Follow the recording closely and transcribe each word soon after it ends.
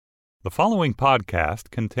The following podcast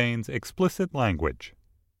contains explicit language.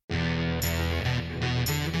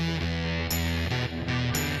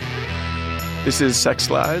 This is Sex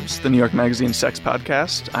Lives, the New York Magazine sex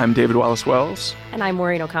podcast. I'm David Wallace Wells. And I'm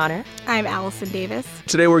Maureen O'Connor. I'm Allison Davis.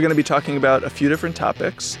 Today we're going to be talking about a few different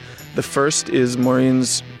topics. The first is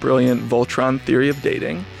Maureen's brilliant Voltron theory of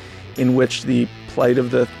dating, in which the plight of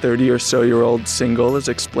the 30-or-so-year-old single is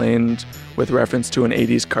explained with reference to an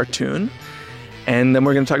 80s cartoon. And then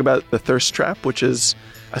we're going to talk about the thirst trap, which is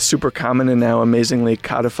a super common and now amazingly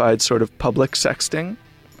codified sort of public sexting.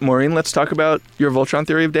 Maureen, let's talk about your Voltron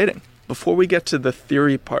theory of dating. Before we get to the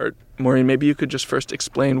theory part, Maureen, maybe you could just first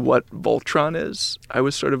explain what Voltron is. I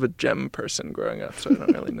was sort of a gem person growing up, so I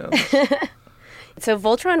don't really know this. So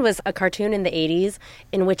Voltron was a cartoon in the 80s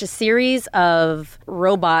in which a series of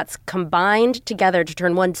robots combined together to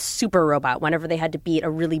turn one super robot whenever they had to beat a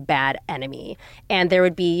really bad enemy. And there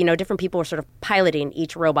would be, different people were sort of piloting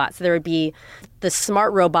each robot. So there would be the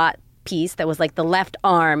smart robot piece that was like the left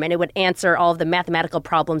arm, and it would answer all of the mathematical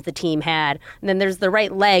problems the team had. And then there's the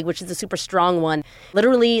right leg, which is the super strong one.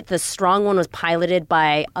 Literally, the strong one was piloted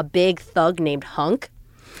by a big thug named Hunk.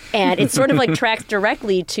 And it sort of like tracks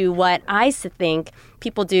directly to what I think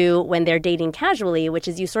people do when they're dating casually, which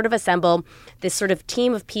is you sort of assemble this sort of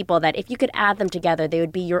team of people that if you could add them together, they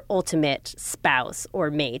would be your ultimate spouse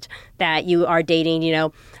or mate that you are dating,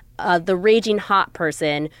 the raging hot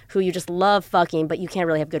person who you just love fucking, but you can't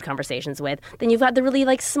really have good conversations with. Then you've got the really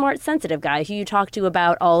smart, sensitive guy who you talk to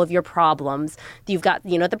about all of your problems. You've got,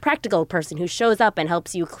 the practical person who shows up and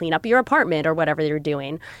helps you clean up your apartment or whatever you're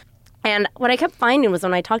doing. And what I kept finding was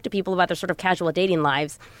when I talked to people about their sort of casual dating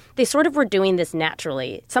lives, they sort of were doing this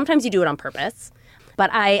naturally. Sometimes you do it on purpose.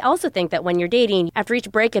 But I also think that when you're dating, after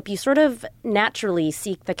each breakup, you sort of naturally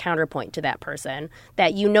seek the counterpoint to that person,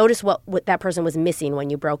 that you notice what that person was missing when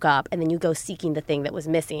you broke up, and then you go seeking the thing that was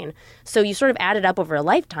missing. So you sort of add it up over a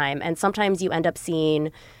lifetime, and sometimes you end up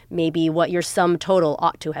seeing maybe what your sum total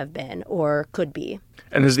ought to have been or could be.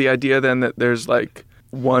 And is the idea then that there's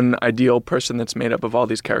one ideal person that's made up of all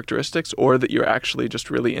these characteristics, or that you're actually just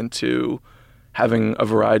really into having a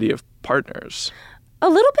variety of partners? A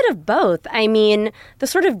little bit of both. I mean, the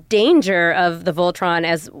sort of danger of the Voltron,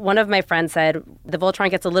 as one of my friends said, the Voltron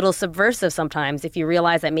gets a little subversive sometimes if you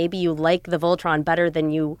realize that maybe you like the Voltron better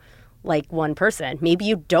than you like one person. Maybe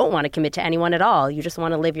you don't want to commit to anyone at all. You just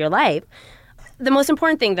want to live your life. The most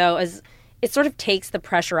important thing, though, is it sort of takes the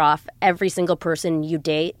pressure off every single person you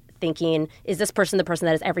date, thinking, is this person the person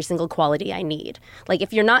that has every single quality I need?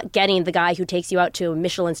 If you're not getting the guy who takes you out to a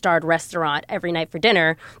Michelin-starred restaurant every night for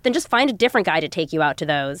dinner, then just find a different guy to take you out to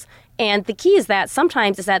those. And the key is that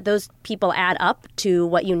sometimes is that those people add up to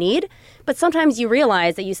what you need, but sometimes you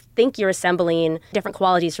realize that you think you're assembling different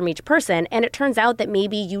qualities from each person, and it turns out that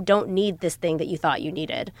maybe you don't need this thing that you thought you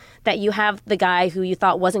needed, that you have the guy who you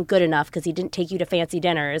thought wasn't good enough because he didn't take you to fancy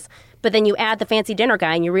dinners, but then you add the fancy dinner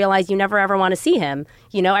guy and you realize you never ever want to see him.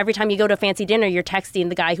 Every time you go to a fancy dinner, you're texting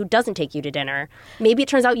the guy who doesn't take you to dinner. Maybe it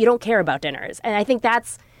turns out you don't care about dinners. And I think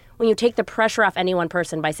that's when you take the pressure off any one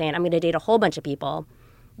person by saying, I'm going to date a whole bunch of people,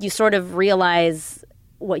 you sort of realize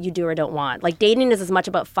what you do or don't want. Dating is as much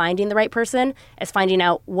about finding the right person as finding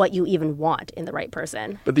out what you even want in the right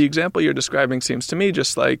person. But the example you're describing seems to me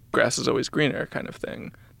just like grass is always greener kind of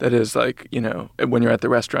thing. That is when you're at the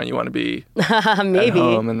restaurant, you want to be maybe at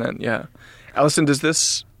home, and then, yeah. Allison, does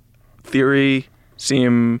this theory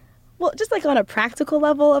seem... Well, just on a practical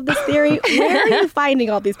level of this theory, where are you finding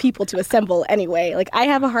all these people to assemble anyway? I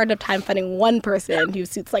have a hard time finding one person who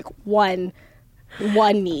suits one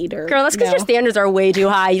need. Or girl, that's because your standards are way too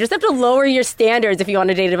high. You just have to lower your standards if you want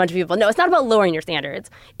to date a bunch of people. No, it's not about lowering your standards.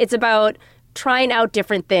 It's about trying out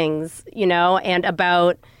different things, and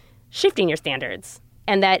about shifting your standards.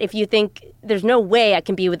 And that if you think there's no way I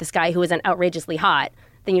can be with this guy who isn't outrageously hot,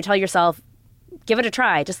 then you tell yourself, give it a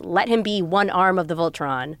try. Just let him be one arm of the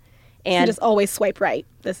Voltron. And just always swipe right.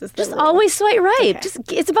 This is the just rule. Always swipe right.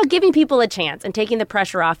 Okay. It's about giving people a chance and taking the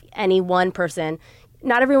pressure off any one person.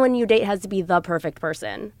 Not everyone you date has to be the perfect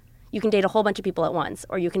person. You can date a whole bunch of people at once,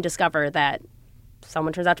 or you can discover that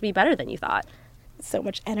someone turns out to be better than you thought. So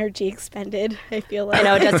much energy expended, I feel like. I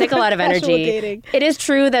know, it does take a lot of energy. Dating. It is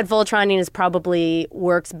true that Voltroning is probably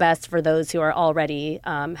works best for those who are already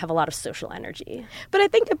have a lot of social energy. But I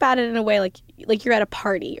think about it in a way like you're at a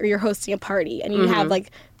party or you're hosting a party and you have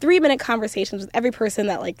 3-minute conversations with every person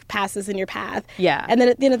that passes in your path. Yeah. And then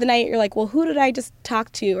at the end of the night, you're like, well, who did I just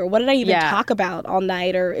talk to? Or what did I even talk about all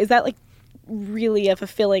night? Or is that really a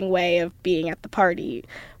fulfilling way of being at the party?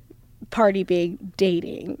 party being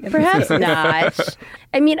dating. Perhaps not.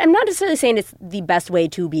 I mean, I'm not necessarily saying it's the best way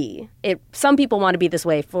to be. Some people want to be this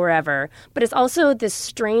way forever, but it's also this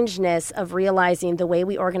strangeness of realizing the way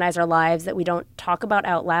we organize our lives that we don't talk about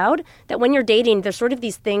out loud, that when you're dating, there's sort of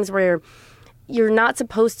these things where you're not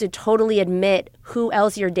supposed to totally admit who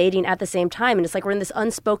else you're dating at the same time. And it's like we're in this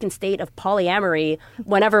unspoken state of polyamory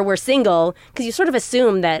whenever we're single, because you sort of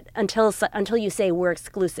assume that until you say we're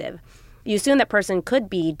exclusive, you assume that person could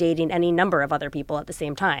be dating any number of other people at the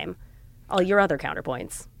same time, all your other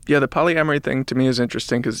counterpoints. Yeah, the polyamory thing to me is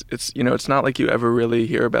interesting because it's not like you ever really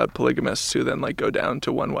hear about polygamists who then like go down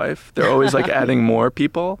to one wife. They're always like adding more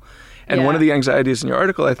people. And one of the anxieties in your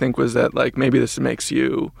article, I think, was that like maybe this makes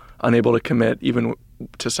you unable to commit even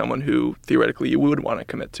to someone who theoretically you would want to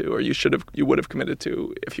commit to, or you would have committed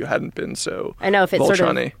to if you hadn't been so I know if it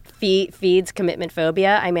Voltron-y. sort of feeds commitment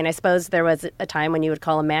phobia. I mean, I suppose there was a time when you would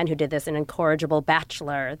call a man who did this an incorrigible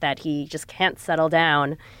bachelor, that he just can't settle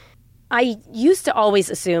down. I used to always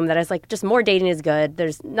assume that I was like, just more dating is good.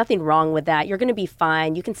 There's nothing wrong with that. You're going to be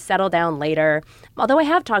fine. You can settle down later. Although I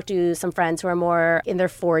have talked to some friends who are more in their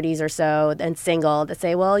 40s or so and single that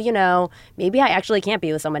say, well, you know, maybe I actually can't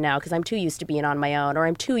be with someone now because I'm too used to being on my own, or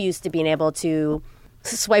I'm too used to being able to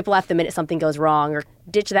swipe left the minute something goes wrong, or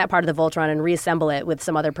ditch that part of the Voltron and reassemble it with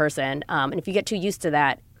some other person. And if you get too used to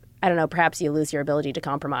that, I don't know, perhaps you lose your ability to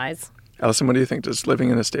compromise. Allison, what do you think? Does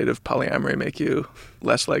living in a state of polyamory make you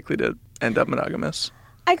less likely to end up monogamous?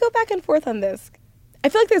 I go back and forth on this. I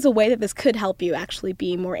feel like there's a way that this could help you actually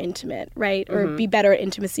be more intimate, right? Or be better at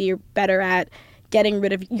intimacy, or better at getting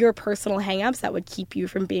rid of your personal hang-ups that would keep you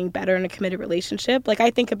from being better in a committed relationship. Like,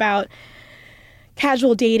 I think about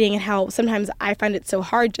casual dating and how sometimes I find it so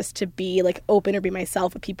hard just to be like open or be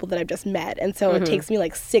myself with people that I've just met. And so it takes me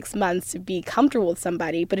like 6 months to be comfortable with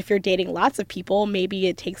somebody. But if you're dating lots of people, maybe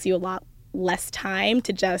it takes you a lot less time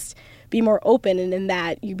to just be more open, and in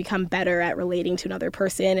that you become better at relating to another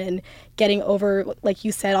person and getting over, like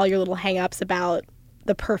you said, all your little hang-ups about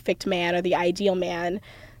the perfect man or the ideal man.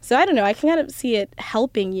 So I don't know, I can kind of see it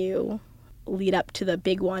helping you lead up to the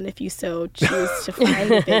big one if you so choose to find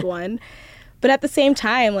the big one. But at the same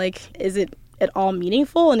time, like, is it at all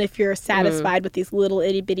meaningful? And if you're satisfied with these little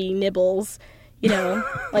itty-bitty nibbles, you know,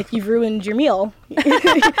 like, you've ruined your meal.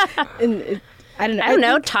 And I don't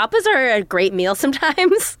know. Tapas are a great meal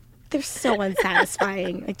sometimes. They're so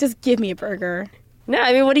unsatisfying. Like, just give me a burger. No,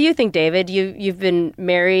 I mean, what do you think, David? You've been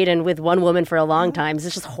married and with one woman for a long time. Is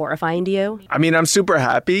this just horrifying to you? I mean, I'm super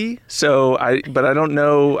happy. But I don't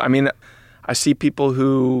know. I mean, I see people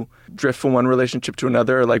who drift from one relationship to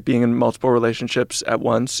another, like being in multiple relationships at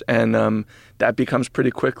once, and that becomes pretty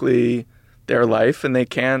quickly their life, and they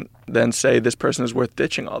can't then say this person is worth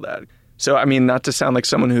ditching all that. So, I mean, not to sound like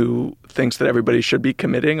someone who thinks that everybody should be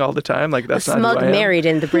committing all the time. Like, that's not who I am. Smug married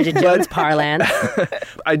in the Bridget Jones parlance.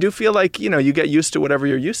 I do feel like, you know, you get used to whatever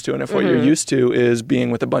you're used to. And if what you're used to is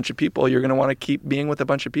being with a bunch of people, you're going to want to keep being with a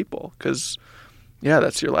bunch of people because, yeah,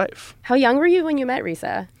 that's your life. How young were you when you met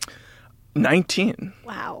Risa? 19.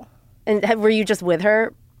 Wow. And were you just with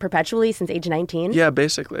her perpetually since age 19? Yeah,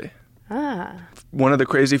 basically. Ah. One of the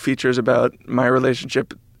crazy features about my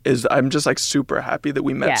relationship is I'm just like super happy that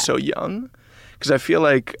we met so young, because I feel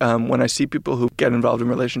like when I see people who get involved in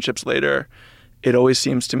relationships later, it always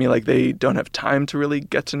seems to me like they don't have time to really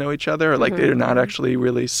get to know each other, or like they're not actually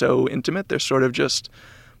really so intimate. They're sort of just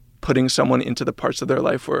putting someone into the parts of their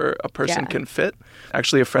life where a person can fit.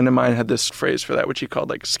 Actually, a friend of mine had this phrase for that, which he called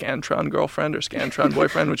like Scantron girlfriend or Scantron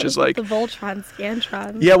boyfriend, which is like... The Voltron,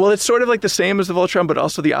 Scantron. Yeah, well, it's sort of like the same as the Voltron, but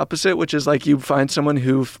also the opposite, which is like you find someone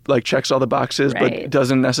who like checks all the boxes, but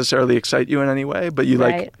doesn't necessarily excite you in any way, but you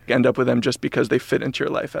like end up with them just because they fit into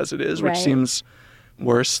your life as it is, which seems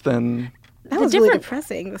worse than... That was really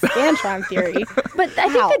depressing, the Scantron theory. But I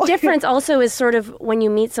think the difference also is sort of when you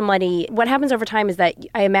meet somebody, what happens over time is that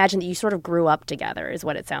I imagine that you sort of grew up together is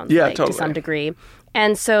what it sounds like to some degree.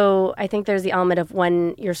 And so I think there's the element of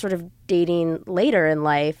when you're sort of dating later in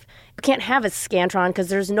life, you can't have a Scantron because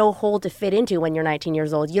there's no hole to fit into when you're 19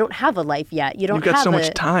 years old. You don't have a life yet. You've got so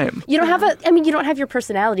much time. You don't have you don't have your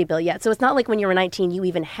personality built yet. So it's not like when you were 19 you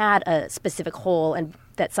even had a specific hole and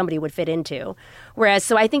that somebody would fit into. Whereas,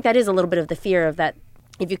 so I think that is a little bit of the fear of that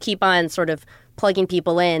if you keep on sort of plugging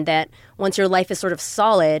people in, that once your life is sort of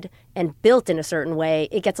solid and built in a certain way,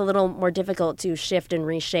 it gets a little more difficult to shift and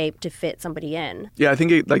reshape to fit somebody in. Yeah, I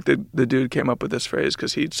think the dude came up with this phrase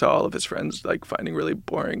because he saw all of his friends like finding really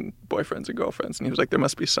boring boyfriends and girlfriends, and he was like, there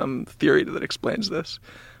must be some theory that explains this.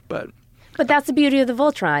 But that's the beauty of the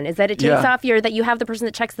Voltron, is that it takes off that you have the person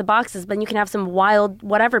that checks the boxes, but then you can have some wild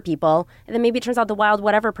whatever people, and then maybe it turns out the wild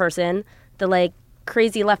whatever person, the like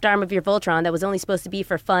crazy left arm of your Voltron that was only supposed to be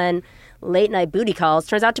for fun late night booty calls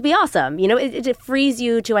turns out to be awesome. You know, it frees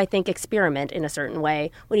you to, I think, experiment in a certain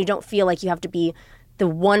way when you don't feel like you have to be the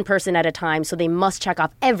one person at a time, so they must check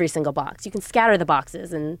off every single box. You can scatter the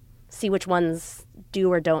boxes and see which ones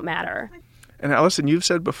do or don't matter. And Allison, you've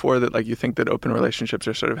said before that like you think that open relationships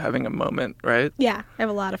are sort of having a moment, right? Yeah, I have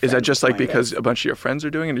a lot of Is friends that just like doing because this. a bunch of your friends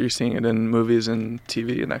are doing it, or are you seeing it in movies and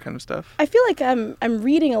TV and that kind of stuff? I feel like I'm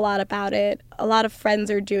reading a lot about it. A lot of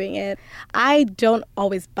friends are doing it. I don't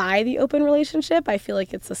always buy the open relationship. I feel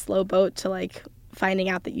like it's a slow boat to like finding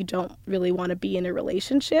out that you don't really want to be in a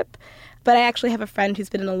relationship. But I actually have a friend who's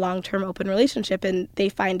been in a long-term open relationship, and they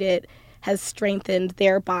find it has strengthened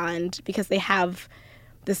their bond because they have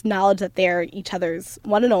this knowledge that they're each other's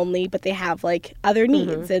one and only, but they have like other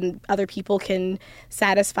needs and other people can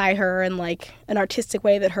satisfy her in like an artistic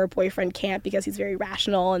way that her boyfriend can't because he's very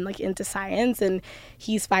rational and like into science, and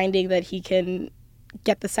he's finding that he can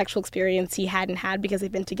get the sexual experience he hadn't had because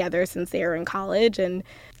they've been together since they were in college. And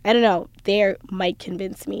I don't know, they might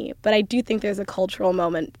convince me, but I do think there's a cultural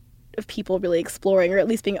moment of people really exploring, or at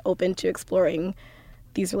least being open to exploring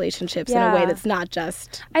these relationships in a way that's not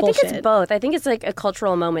just bullshit. I think it's both. I think it's like a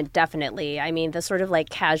cultural moment, definitely. I mean, the sort of like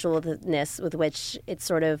casualness with which it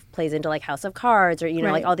sort of plays into like House of Cards or, you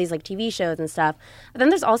know, like all these like TV shows and stuff. But then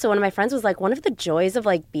there's also one of my friends was like, one of the joys of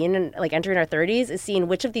like being in, like entering our 30s is seeing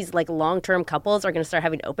which of these like long-term couples are going to start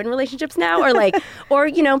having open relationships now, or like, or,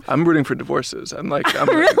 you know. I'm rooting for divorces. I'm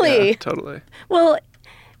Really? Yeah, totally. Well,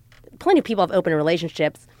 plenty of people have open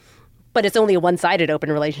relationships, but it's only a one-sided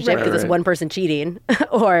open relationship because it's one person cheating,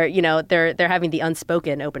 or, you know, they're having the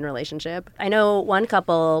unspoken open relationship. I know one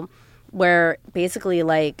couple where basically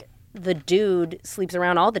like the dude sleeps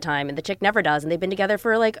around all the time and the chick never does, and they've been together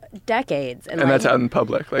for like decades. And like, that's out in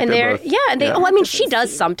public. Like and they're both, well, I mean, she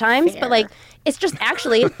does sometimes, but like it's just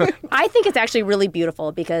actually, I think it's actually really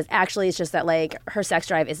beautiful because actually it's just that like her sex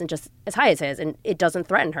drive isn't just as high as his, and it doesn't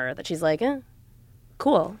threaten her. That she's like,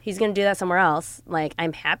 cool, he's going to do that somewhere else. Like,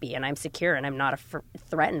 I'm happy and I'm secure and I'm not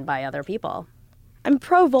threatened by other people. I'm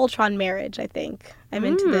pro Voltron marriage, I think. I'm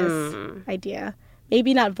into this idea.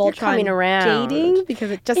 Maybe not Voltron dating, because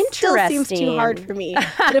it just still seems too hard for me.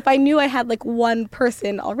 But if I knew I had like one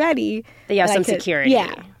person already, that you have some security.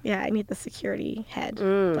 Yeah, I need the security head.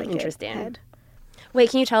 Interesting. Head. Wait,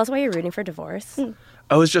 can you tell us why you're rooting for divorce?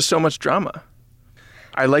 Oh, it's just so much drama.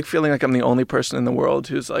 I like feeling like I'm the only person in the world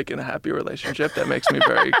who's like in a happy relationship. That makes me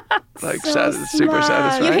very like super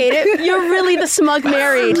satisfied. You hate it? You're really the smug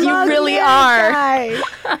married. You really are.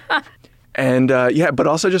 And but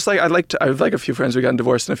also just like I have like a few friends who got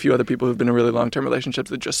divorced and a few other people who've been in really long-term relationships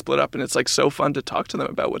that just split up, and it's like so fun to talk to them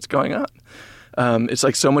about what's going on. It's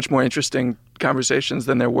like so much more interesting conversations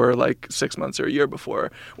than there were like 6 months or a year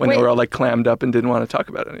before when they were all like clammed up and didn't want to talk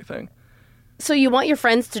about anything. So you want your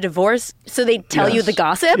friends to divorce so they tell you the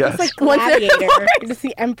gossip? Yes. It's like Gladiator. Just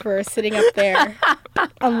the emperor sitting up there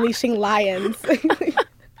unleashing lions.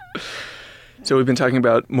 So we've been talking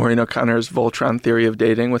about Maureen O'Connor's Voltron theory of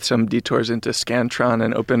dating with some detours into Scantron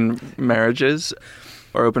and open marriages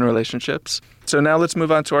or open relationships. So now let's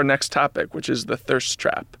move on to our next topic, which is the thirst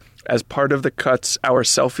trap. As part of the Cut's Our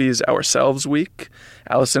Selfies Ourselves week,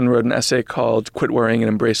 Allison wrote an essay called Quit Worrying and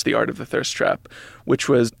Embrace the Art of the Thirst Trap, which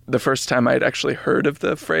was the first time I'd actually heard of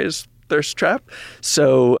the phrase thirst trap.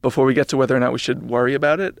 So before we get to whether or not we should worry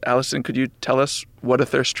about it, Allison, could you tell us what a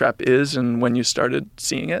thirst trap is and when you started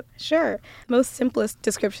seeing it? Sure. Most simplest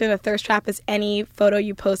description of thirst trap is any photo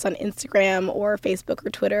you post on Instagram or Facebook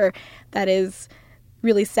or Twitter that is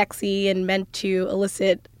really sexy and meant to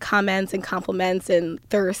elicit comments and compliments and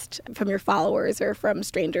thirst from your followers or from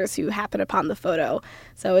strangers who happen upon the photo.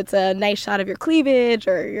 So it's a nice shot of your cleavage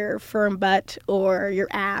or your firm butt or your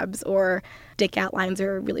abs, or dick outlines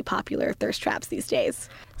are really popular thirst traps these days.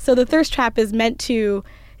 So the thirst trap is meant to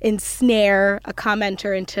ensnare a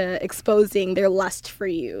commenter into exposing their lust for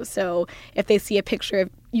you. So if they see a picture of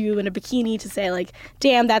you in a bikini, to say like,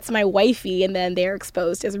 damn, that's my wifey, and then they're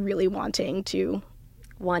exposed as really wanting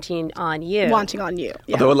on you.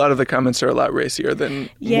 Yeah. Although a lot of the comments are a lot racier than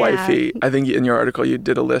wifey. I think in your article you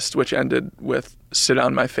did a list which ended with sit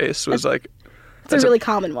on my face was like... It's a really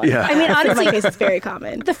common one. Yeah. I mean, honestly, my face is very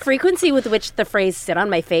common. The frequency with which the phrase sit on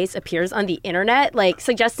my face appears on the internet like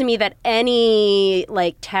suggests to me that any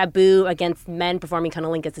like taboo against men performing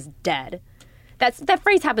cunnilingus is dead. That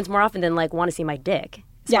phrase happens more often than like want to see my dick.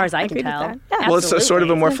 As far as I can tell. Yeah. Well, it's a sort of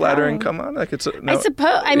a more flattering come on. Like it's I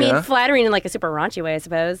suppose. I mean, flattering in like a super raunchy way, I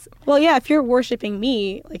suppose. Well, yeah. If you're worshiping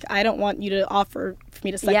me, like I don't want you to offer for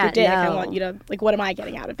me to suck your dick. No. I want you to like. What am I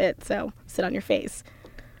getting out of it? So sit on your face.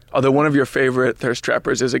 Although one of your favorite thirst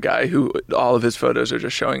trappers is a guy who all of his photos are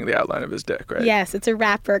just showing the outline of his dick, right? Yes, it's a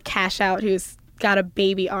rapper, Cash Out, who's got a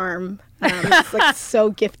baby arm. It's like so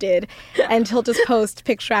gifted. And he'll just post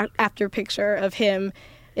picture after picture of him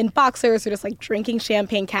in boxers or just like drinking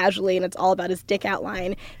champagne casually, and it's all about his dick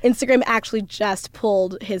outline. Instagram actually just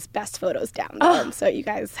pulled his best photos down. So you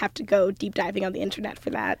guys have to go deep diving on the internet for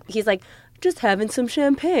that. He's like, just having some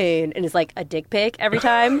champagne. And it's like a dick pic every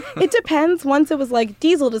time. It depends. Once it was like,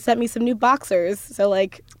 Diesel just sent me some new boxers. So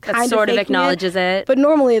like, That sort of acknowledges it. But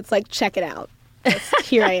normally it's like, check it out.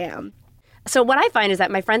 Here I am. So what I find is that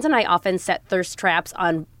my friends and I often set thirst traps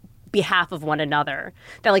on behalf of one another.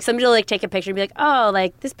 That like somebody will like take a picture and be like, oh,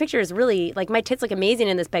 like this picture is really, like my tits look amazing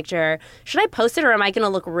in this picture. Should I post it or am I going to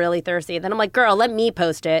look really thirsty? And then I'm like, girl, let me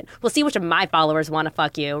post it. We'll see which of my followers want to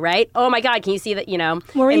fuck you, right? Oh my God, can you see that, you know?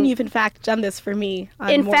 Maureen, you've in fact done this for me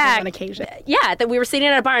on more than one occasion. Yeah, that we were sitting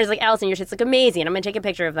at a bar and it's like, Allison, your tits look amazing. I'm going to take a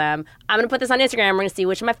picture of them. I'm going to put this on Instagram. We're going to see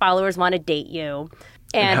which of my followers want to date you.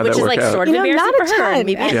 And which is like sort of embarrassing for her.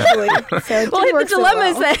 Maybe. Actually. So well, the dilemma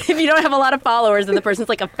is that if you don't have a lot of followers and the person's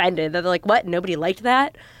like offended, they're like, what? Nobody liked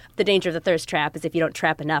that? The danger of the thirst trap is if you don't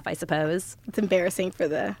trap enough, I suppose. It's embarrassing for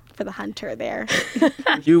the hunter there.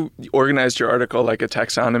 You organized your article like a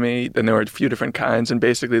taxonomy, and there were a few different kinds, and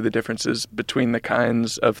basically the differences between the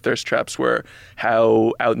kinds of thirst traps were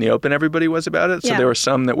how out in the open everybody was about it. So there were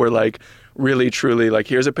some that were like really, truly like,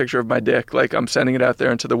 here's a picture of my dick, like I'm sending it out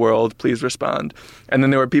there into the world, please respond. And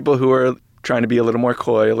then there were people who were trying to be a little more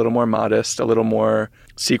coy, a little more modest, a little more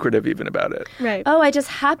secretive even about it. Right. Oh, I just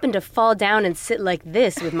happened to fall down and sit like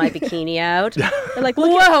this with my bikini out. They're like,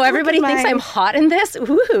 whoa, everybody thinks I'm hot in this?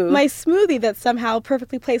 Ooh. My smoothie that's somehow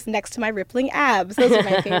perfectly placed next to my rippling abs. Those are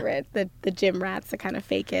my favorite. The gym rats that kind of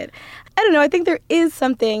fake it. I don't know. I think there is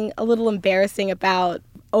something a little embarrassing about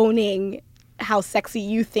owning how sexy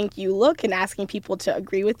you think you look and asking people to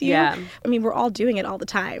agree with you. Yeah. I mean, we're all doing it all the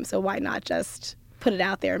time, so why not just put it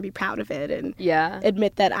out there and be proud of it and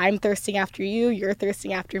admit that I'm thirsting after you, you're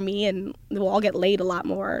thirsting after me, and we'll all get laid a lot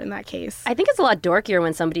more in that case. I think it's a lot dorkier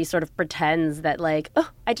when somebody sort of pretends that like,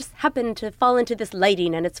 oh, I just happened to fall into this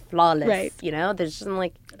lighting and it's flawless. Right. You know, there's just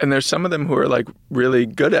like... And there's some of them who are like really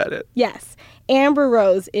good at it. Yes. Amber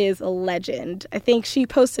Rose is a legend. I think she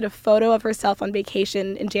posted a photo of herself on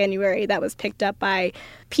vacation in January that was picked up by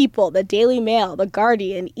People, the Daily Mail, the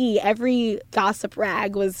Guardian, E! Every gossip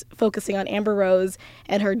rag was focusing on Amber Rose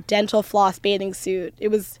and her dental floss bathing suit. It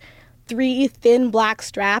was 3 thin black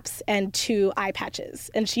straps and 2 eye patches.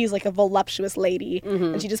 And she's like a voluptuous lady.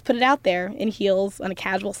 Mm-hmm. And she just put it out there in heels on a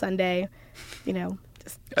casual Sunday, you know.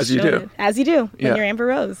 As you do. As you do when you're Amber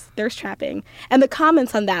Rose, thirst trapping. And the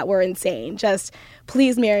comments on that were insane. Just,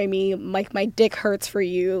 please marry me. My dick hurts for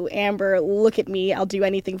you. Amber, look at me. I'll do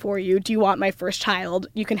anything for you. Do you want my first child?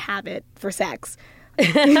 You can have it for sex.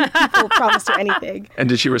 People promise her anything. And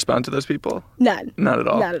did she respond to those people? None. Not at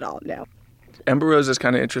all? Not at all, no. Amber Rose is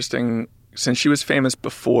kind of interesting since she was famous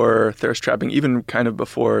before thirst trapping, even kind of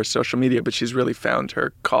before social media, but she's really found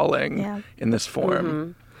her calling in this form.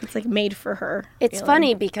 Mm-hmm. It's like made for her. It's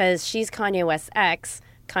funny because she's Kanye West's ex.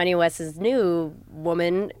 Kanye West's new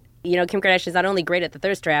woman, you know, Kim Kardashian's not only great at the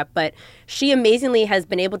thirst trap, but she amazingly has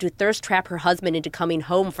been able to thirst trap her husband into coming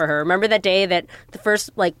home for her. Remember that day that the first,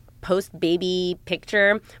 like, post-baby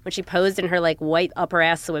picture when she posed in her, like, white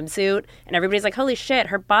upper-ass swimsuit, and everybody's like, holy shit,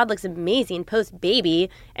 her bod looks amazing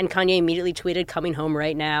post-baby, and Kanye immediately tweeted, coming home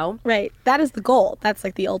right now. Right. That is the goal. That's,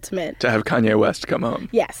 like, the ultimate. To have Kanye West come home.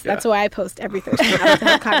 Yes. That's why I post every Thursday, to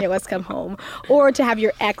have Kanye West come home. Or to have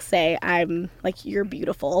your ex say, I'm, like, you're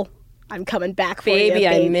beautiful. I'm coming back for you, baby.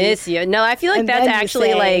 I miss you. No, I feel like that's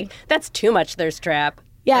actually, like, that's too much thirst trap.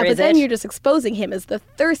 Yeah, but then you're just exposing him as the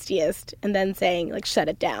thirstiest and then saying, like, shut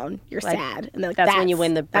it down. You're like, sad. And then, like, that's when you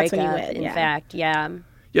win the breakup, that's when you win, in fact, yeah.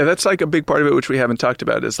 Yeah, that's like a big part of it, which we haven't talked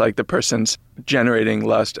about, is like the person's generating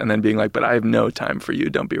lust and then being like, but I have no time for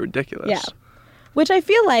you. Don't be ridiculous. Yeah. Which I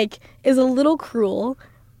feel like is a little cruel,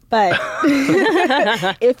 but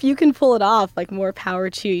if you can pull it off, like, more power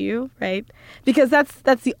to you, right? Because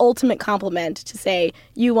that's the ultimate compliment, to say,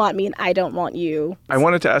 you want me and I don't want you. I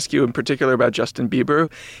wanted to ask you in particular about Justin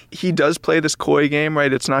Bieber. He does play this coy game,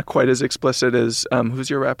 right? It's not quite as explicit as, who's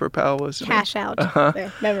your rapper pal? Cash Out.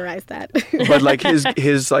 There, memorize that. But like his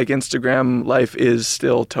like Instagram life is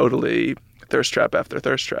still totally thirst trap after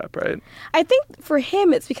thirst trap, right? I think for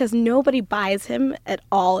him, it's because nobody buys him at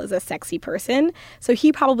all as a sexy person. So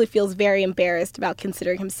he probably feels very embarrassed about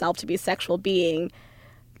considering himself to be a sexual being,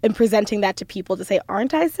 and presenting that to people to say,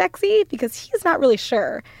 aren't I sexy? Because he's not really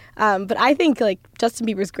sure. But I think like Justin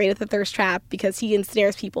Bieber's great at the thirst trap because he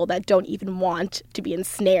ensnares people that don't even want to be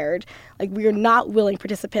ensnared. Like we are not willing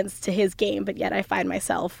participants to his game, but yet I find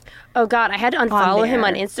myself. Oh God, I had to unfollow him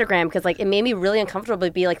on Instagram because like it made me really uncomfortable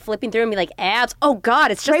to be like flipping through and be like abs. Oh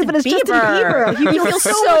God, it's Justin but it's Bieber. Justin Bieber. He feels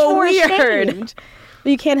so weird. But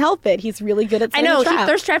you can't help it. He's really good at setting I know. traps. He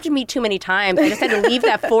thirst trapped me too many times. I just had to leave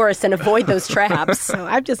that forest and avoid those traps. So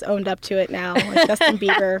I've just owned up to it now. Like Justin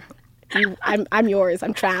Bieber, I'm yours.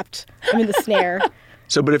 I'm trapped. I'm in the snare.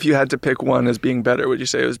 So, but if you had to pick one as being better, would you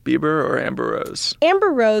say it was Bieber or Amber Rose?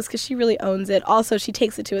 Amber Rose, because she really owns it. Also, she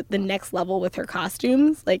takes it to the next level with her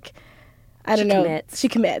costumes. Like, I don't know. She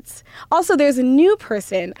commits. Also, there's a new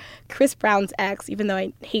person, Chris Brown's ex, even though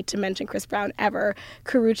I hate to mention Chris Brown ever,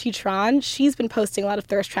 Karrueche Tran. She's been posting a lot of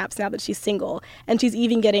thirst traps now that she's single. And she's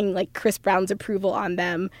even getting, like, Chris Brown's approval on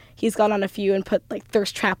them. He's gone on a few and put, like,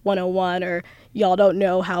 Thirst Trap 101 or y'all don't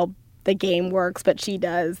know how the game works, but she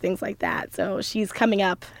does, things like that. So she's coming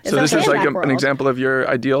up. So this is like an example of your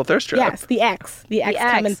ideal thirst trap. Yes, the ex. The ex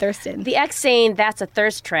come and thirsted. The ex saying that's a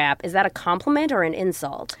thirst trap, is that a compliment or an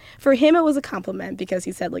insult? For him, it was a compliment because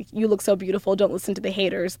he said, like, you look so beautiful, don't listen to the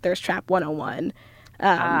haters, Thirst Trap 101.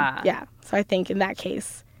 Yeah, so I think in that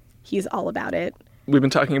case, he's all about it. We've been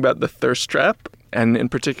talking about the thirst trap, and in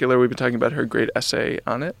particular, we've been talking about her great essay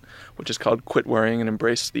on it, which is called Quit Worrying and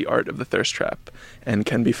Embrace the Art of the Thirst Trap, and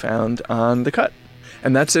can be found on The Cut.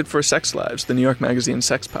 And that's it for Sex Lives, the New York Magazine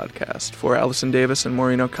sex podcast. For Allison Davis and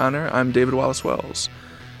Maureen O'Connor, I'm David Wallace Wells.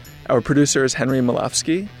 Our producer is Henry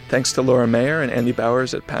Malofsky. Thanks to Laura Mayer and Andy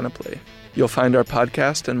Bowers at Panoply. You'll find our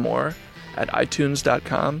podcast and more at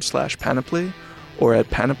itunes.com/panoply or at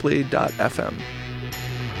panoply.fm.